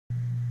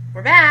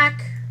We're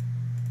back!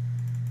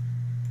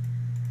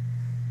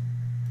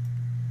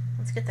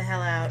 Let's get the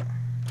hell out.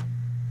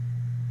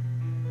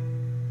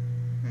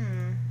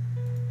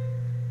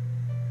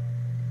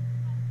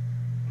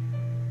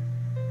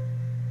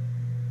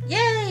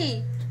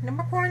 Yay! No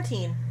more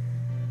quarantine.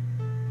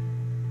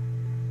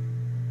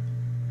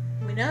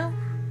 We know.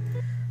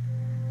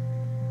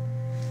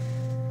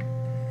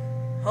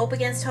 Hope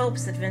against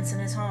hopes that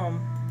Vincent is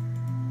home.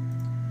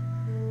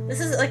 This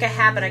is like a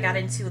habit I got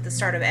into at the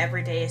start of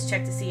every day, is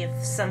check to see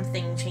if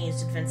something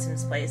changed at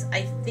Vincent's place.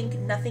 I think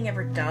nothing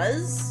ever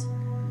does,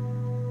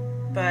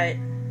 but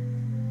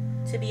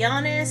to be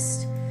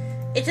honest,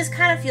 it just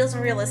kind of feels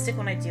unrealistic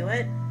when I do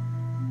it.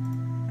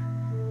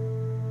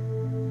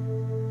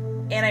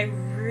 And I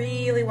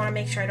really want to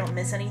make sure I don't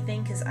miss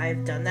anything, because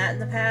I've done that in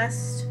the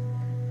past.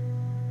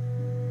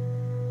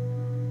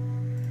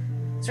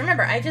 So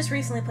remember, I just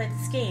recently played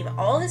this game.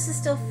 All this is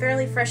still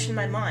fairly fresh in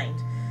my mind.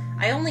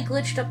 I only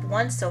glitched up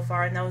once so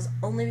far, and that was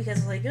only because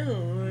I was like,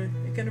 oh,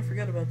 I kind of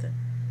forgot about that.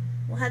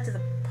 We'll head to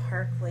the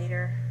park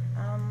later.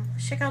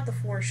 Let's check out the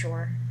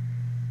foreshore.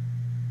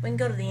 We can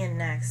go to the inn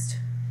next.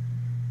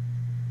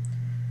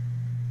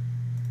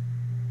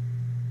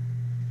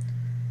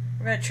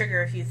 We're going to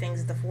trigger a few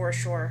things at the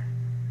foreshore.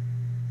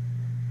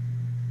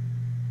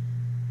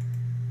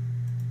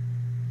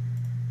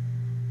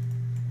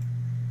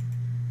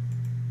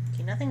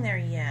 Okay, nothing there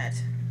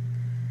yet.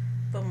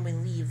 But when we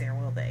leave, there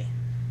will be.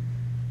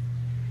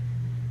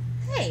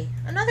 Hey,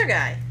 another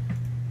guy.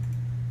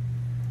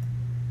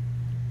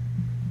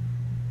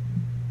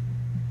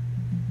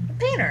 A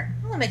painter.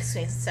 Well, that makes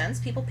sense.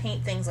 People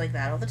paint things like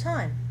that all the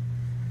time.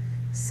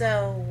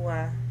 So,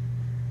 well,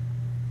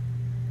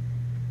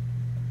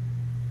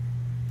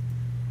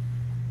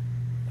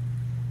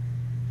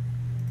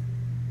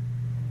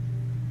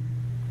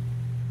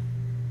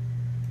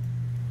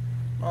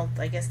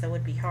 I guess that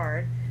would be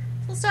hard.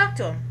 So let's talk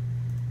to him.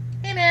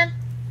 Hey, man.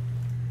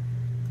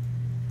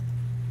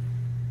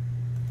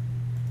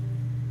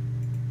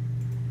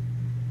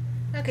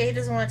 Okay, he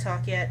doesn't want to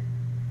talk yet.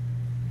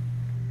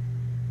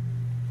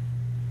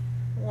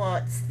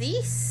 What's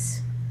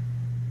this?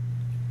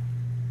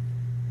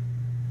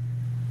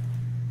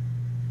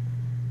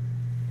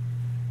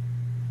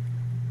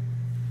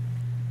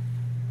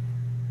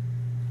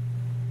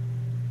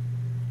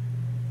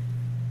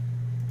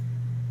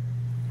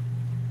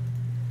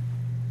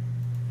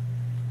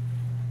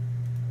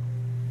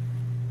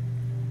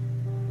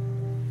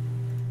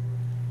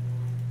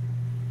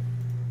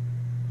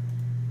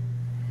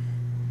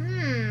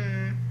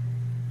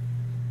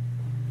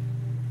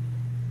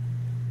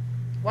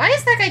 Why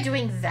is that guy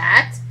doing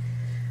that?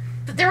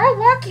 But they're all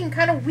walking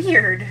kind of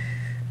weird.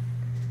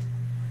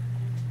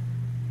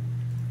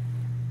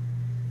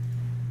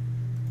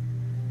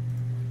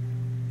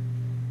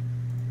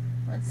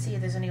 Let's see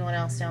if there's anyone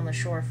else down the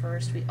shore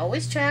first. We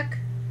always check.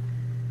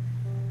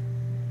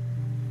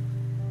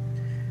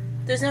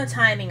 There's no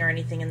timing or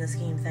anything in this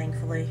game,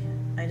 thankfully.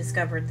 I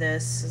discovered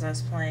this as I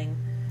was playing.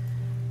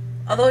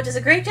 Although it does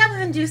a great job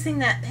of inducing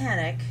that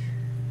panic.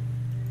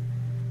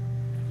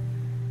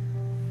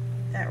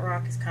 That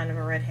rock is kind of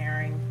a red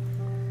herring.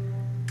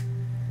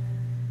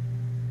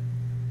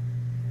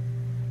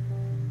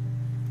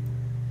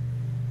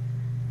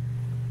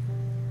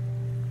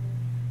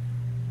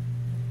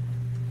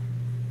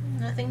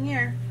 Nothing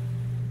here.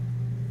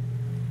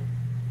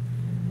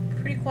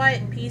 Pretty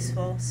quiet and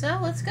peaceful, so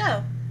let's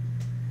go.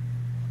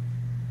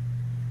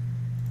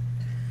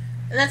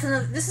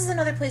 And this is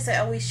another place I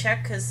always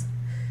check, because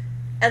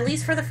at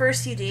least for the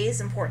first few days,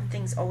 important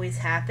things always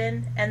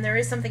happen, and there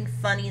is something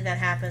funny that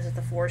happens at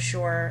the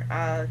foreshore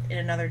in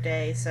another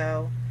day,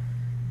 so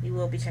we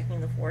will be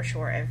checking the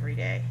foreshore every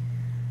day.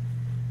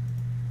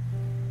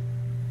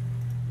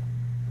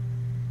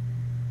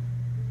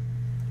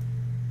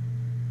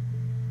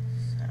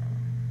 So.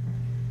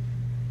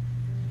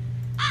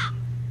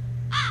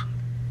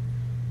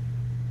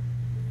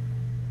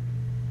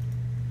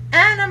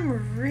 And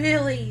I'm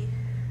really,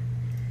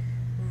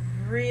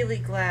 really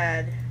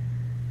glad.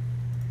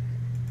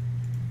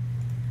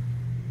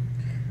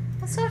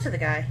 Let's talk to the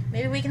guy.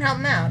 Maybe we can help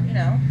him out, you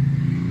know.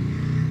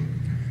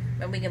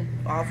 Maybe we can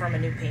offer him a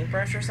new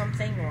paintbrush or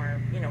something,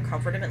 or, you know,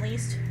 comfort him at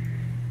least.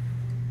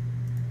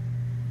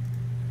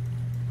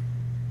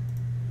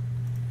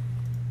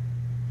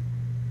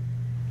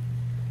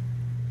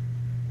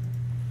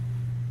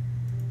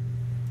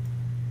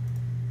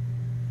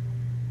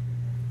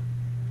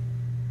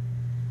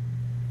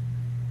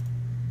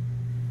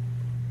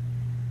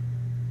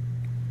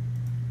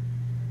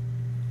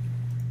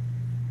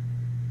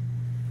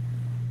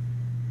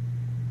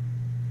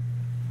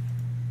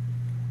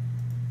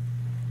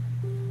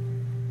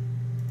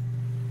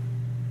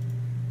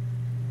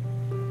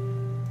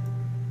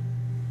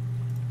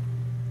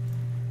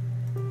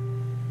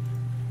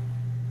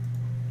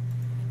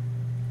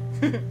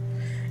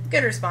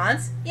 Good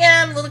response.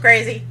 Yeah, I'm a little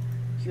crazy.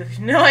 You have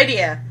no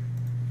idea.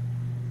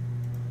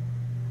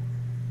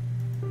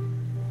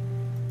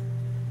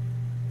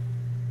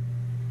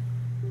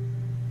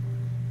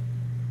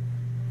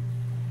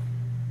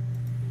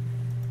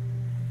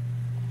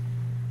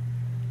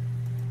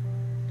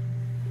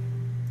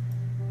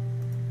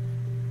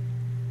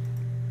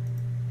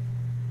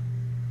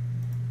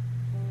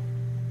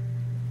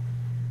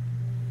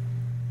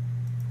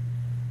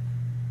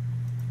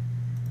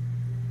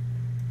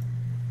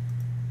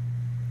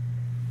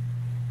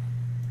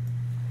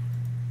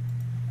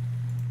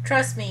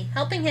 Trust me,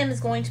 helping him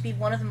is going to be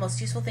one of the most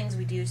useful things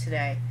we do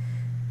today.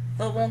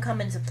 Though it won't come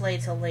into play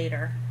till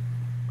later.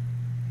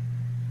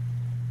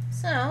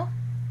 So,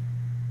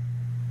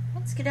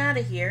 let's get out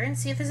of here and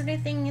see if there's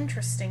anything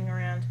interesting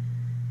around.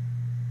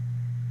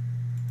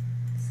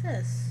 What's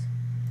this?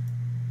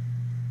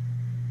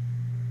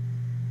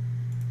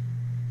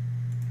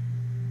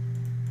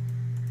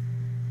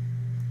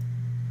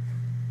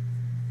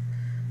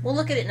 We'll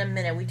look at it in a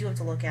minute. We do have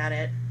to look at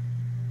it.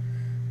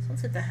 So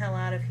let's get the hell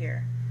out of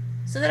here.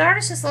 So that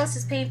artist just lost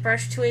his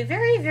paintbrush to a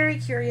very, very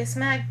curious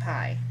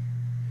magpie.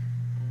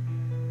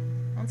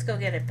 Let's go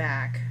get it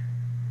back.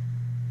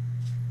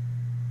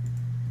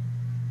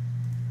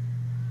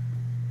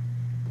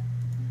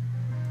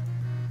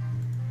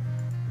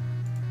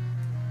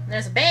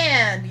 There's a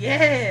band!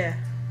 Yeah!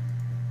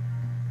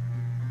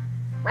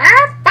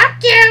 Well,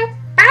 fuck you!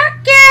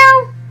 Fuck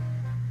you!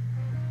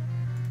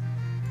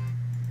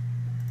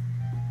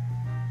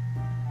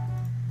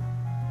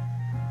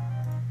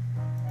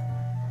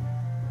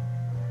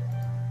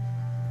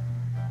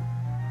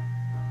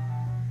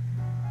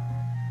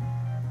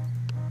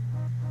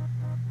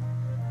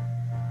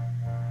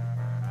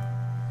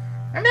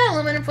 Remember that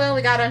aluminum foil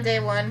we got on day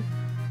one?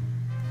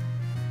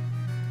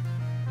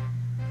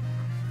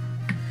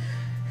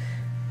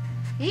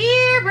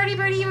 Here, birdie,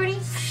 birdie, birdie.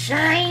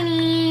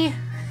 Shiny!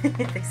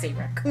 They say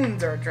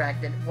raccoons are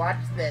attracted. Watch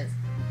this.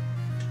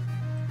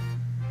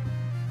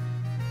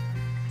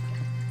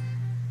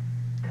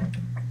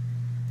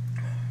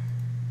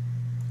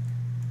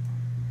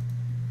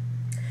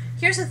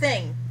 Here's the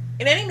thing.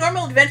 In any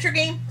normal adventure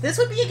game, this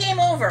would be a game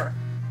over.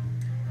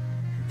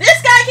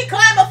 This guy can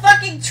climb a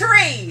fucking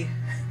tree!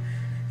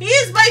 He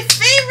is my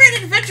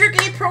favorite adventure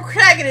game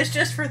protagonist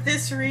just for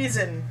this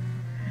reason.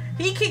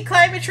 He can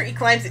climb a tree. He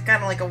climbs it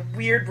kind of like a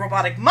weird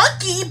robotic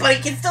monkey, but he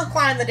can still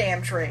climb the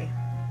damn tree.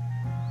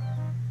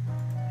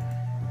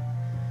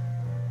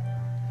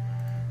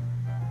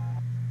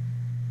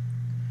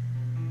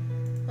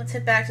 Let's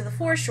head back to the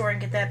foreshore and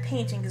get that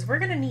painting, because we're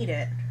going to need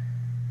it.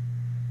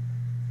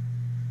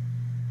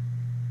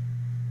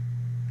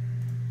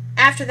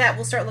 After that,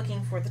 we'll start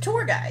looking for the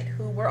tour guide,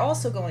 who we're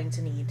also going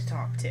to need to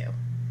talk to.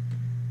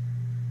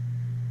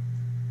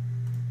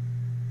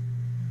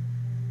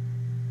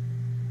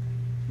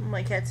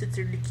 My cat sits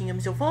there licking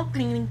himself all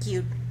clean and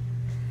cute.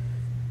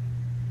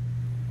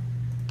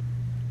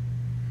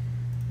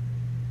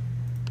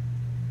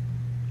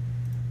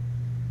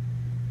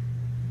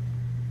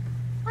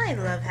 I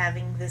love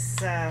having this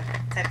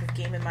type of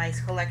game in my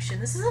collection.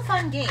 This is a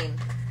fun game.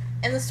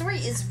 And the story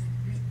is,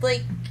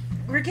 like,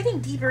 we're getting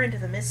deeper into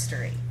the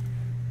mystery.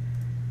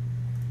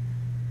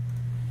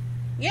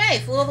 Yay,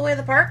 flew all the way to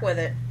the park with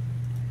it.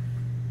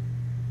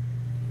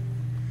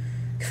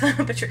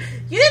 But you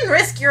didn't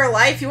risk your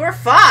life, you were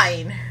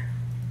fine.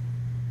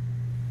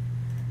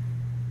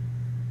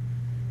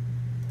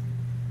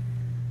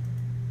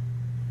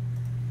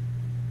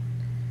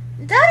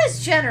 That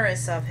is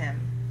generous of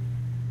him.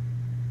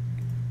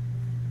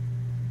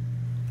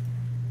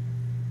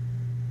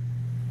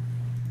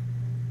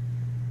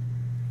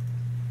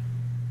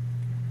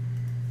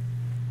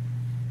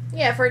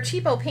 Yeah, for a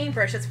cheapo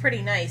paintbrush, that's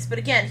pretty nice. But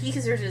again, he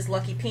considers it his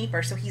lucky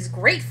paintbrush, so he's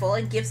grateful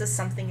and gives us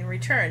something in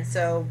return,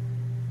 so...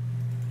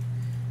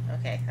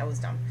 Okay, that was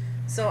dumb.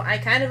 So I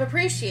kind of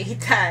appreciate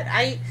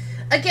that.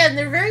 Again,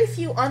 there are very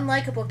few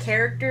unlikable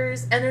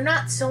characters, and they're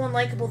not so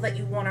unlikable that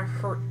you want to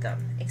hurt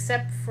them,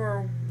 except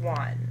for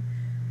one.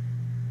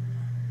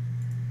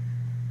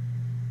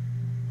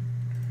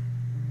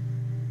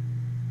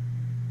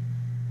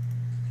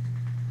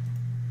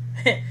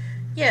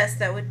 Yes,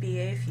 that would be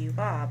a few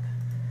bob.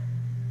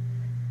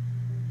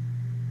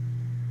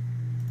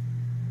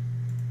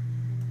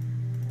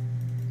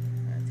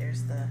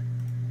 There's the...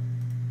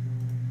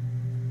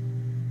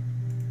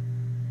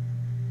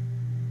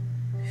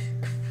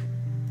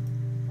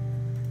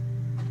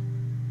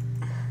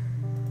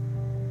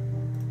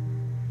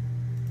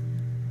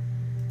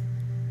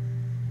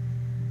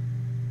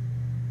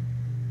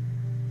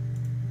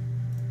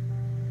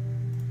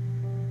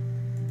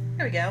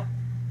 There we go.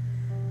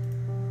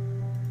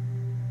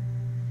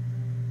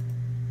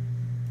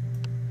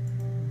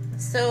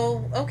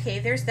 So, okay,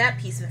 there's that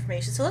piece of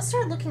information. So let's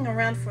start looking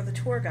around for the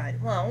tour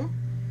guide. Well,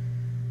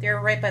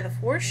 they're right by the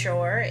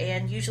foreshore,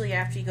 and usually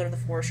after you go to the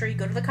foreshore, you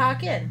go to the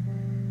Cock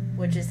Inn,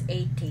 which is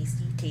a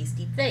tasty,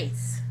 tasty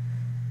place.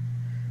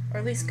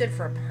 Or at least good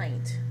for a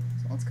pint.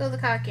 So let's go to the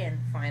Cock Inn,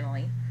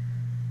 finally.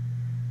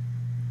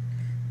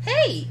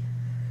 Hey!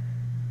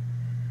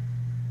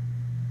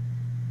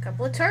 A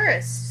couple of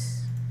tourists.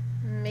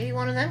 Maybe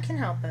one of them can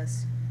help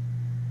us.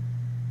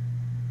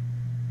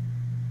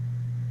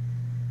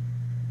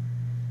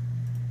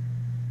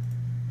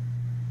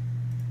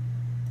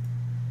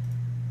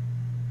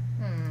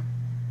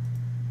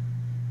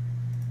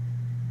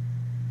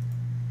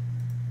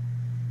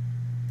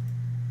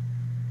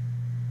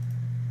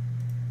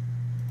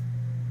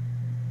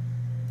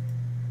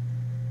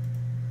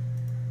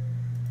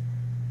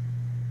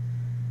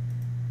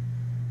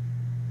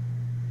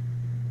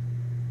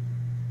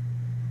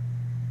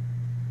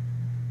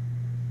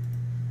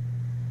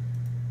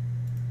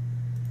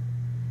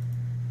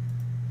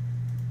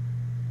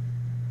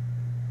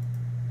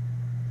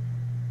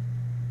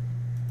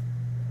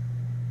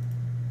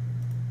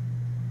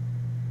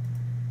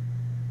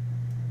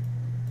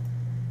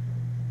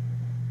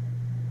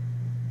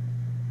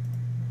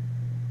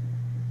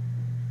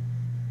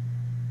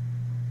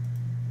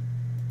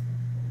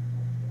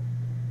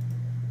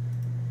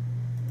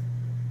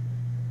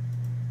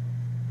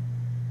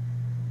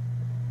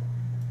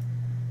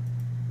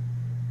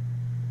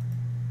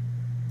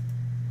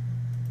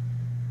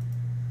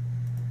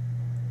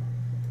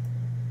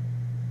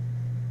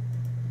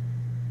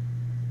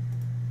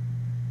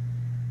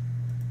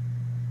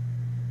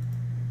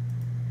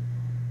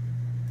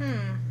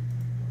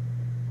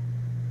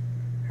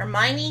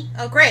 Hermione?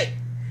 Oh, great.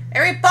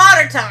 Harry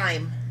Potter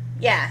time!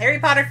 Yeah, Harry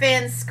Potter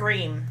fans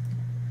scream.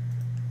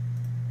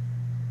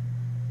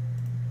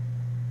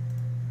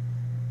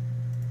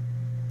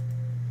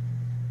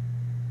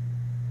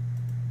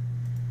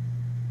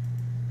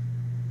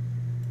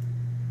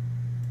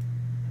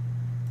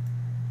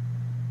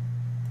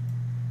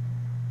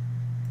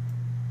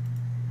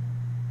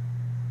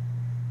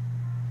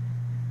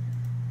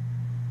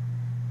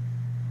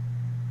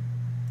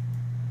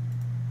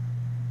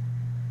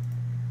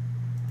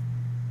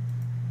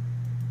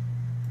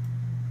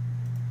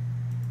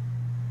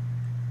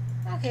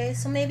 Okay,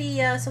 so maybe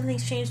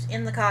something's changed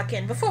in the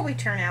cock-in before we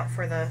turn out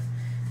for the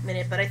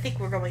minute, but I think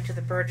we're going to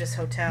the Burgess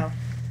Hotel.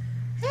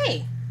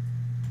 Hey!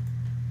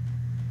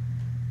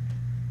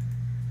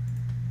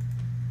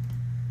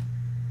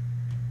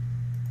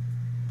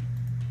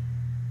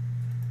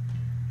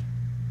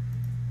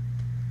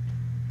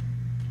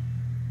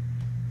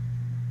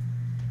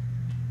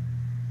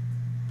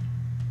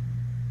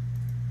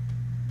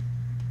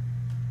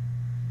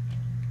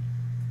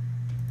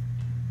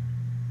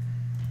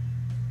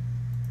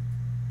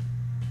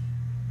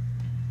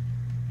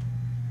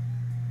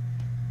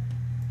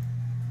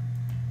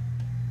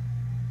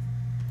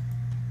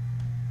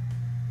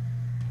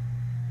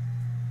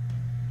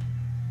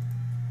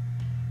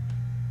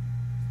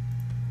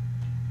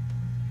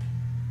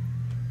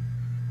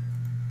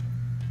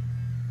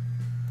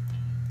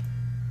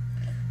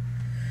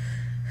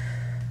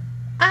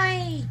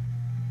 I...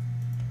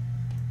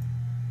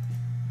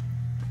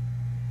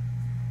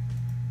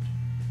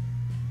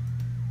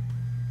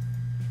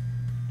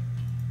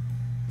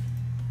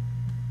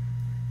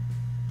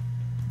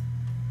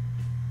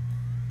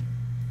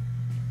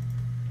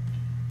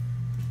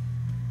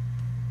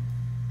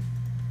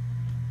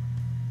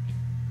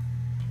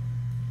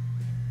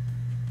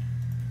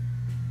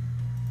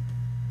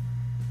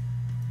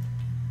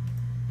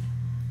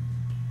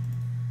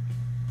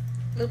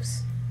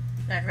 Oops.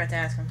 I forgot to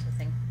ask him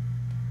something.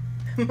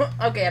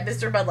 Okay, I'm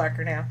Mr.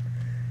 Mudlarker now.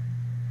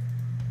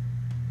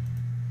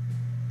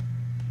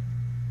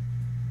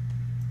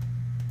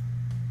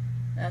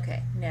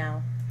 Okay,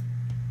 now.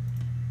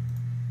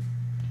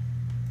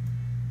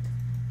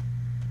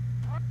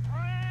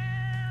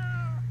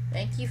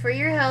 Thank you for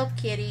your help,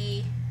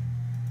 kitty.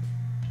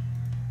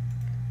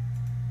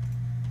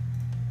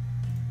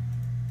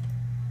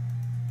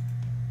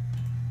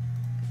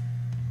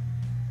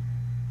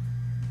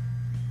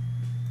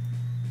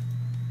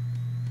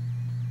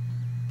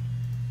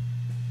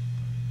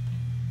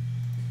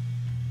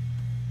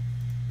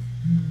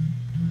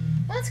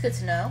 Well, that's good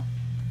to know.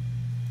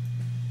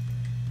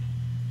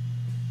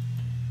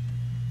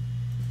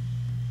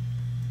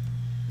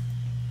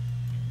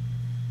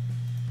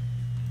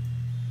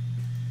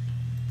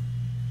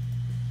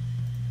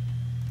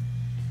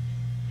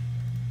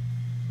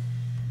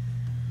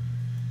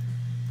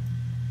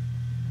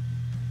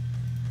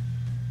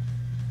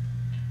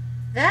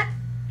 That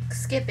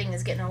skipping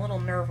is getting a little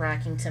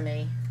nerve-wracking to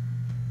me.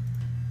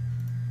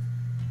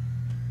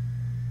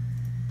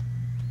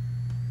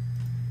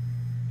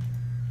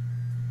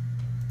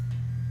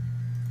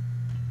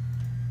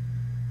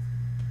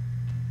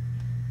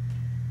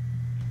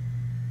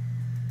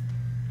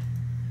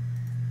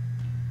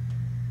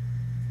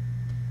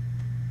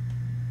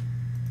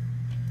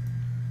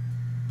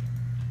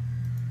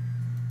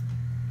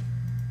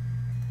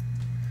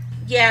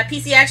 Yeah,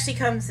 PC actually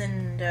comes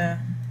in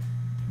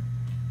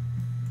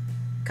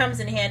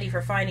handy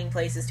for finding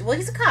places too. Well,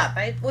 he's a cop.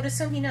 I would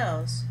assume he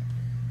knows.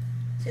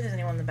 See if there's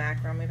anyone in the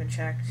background. We haven't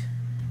checked.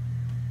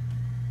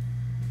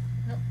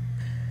 Nope.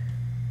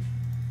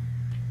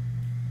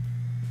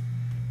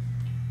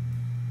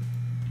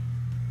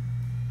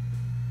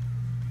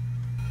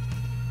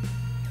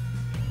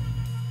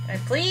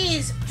 And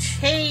please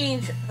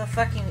change the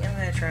fucking... I'm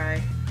gonna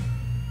try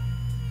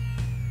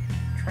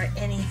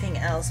anything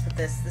else but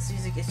this. This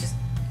music is just...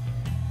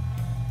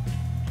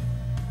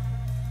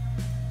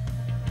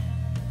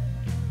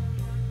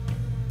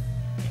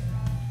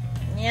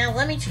 Yeah,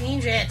 let me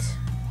change it.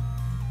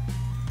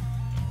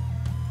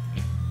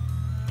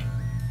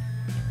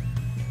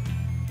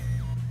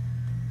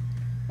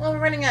 Well, we're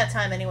running out of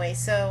time anyway,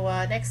 so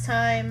next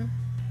time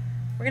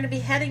we're going to be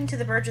heading to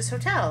the Burgess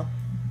Hotel.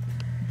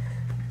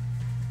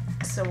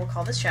 So we'll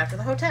call this chapter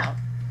The Hotel.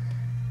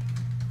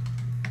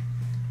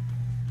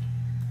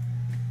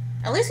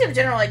 At least we have a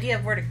general idea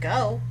of where to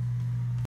go.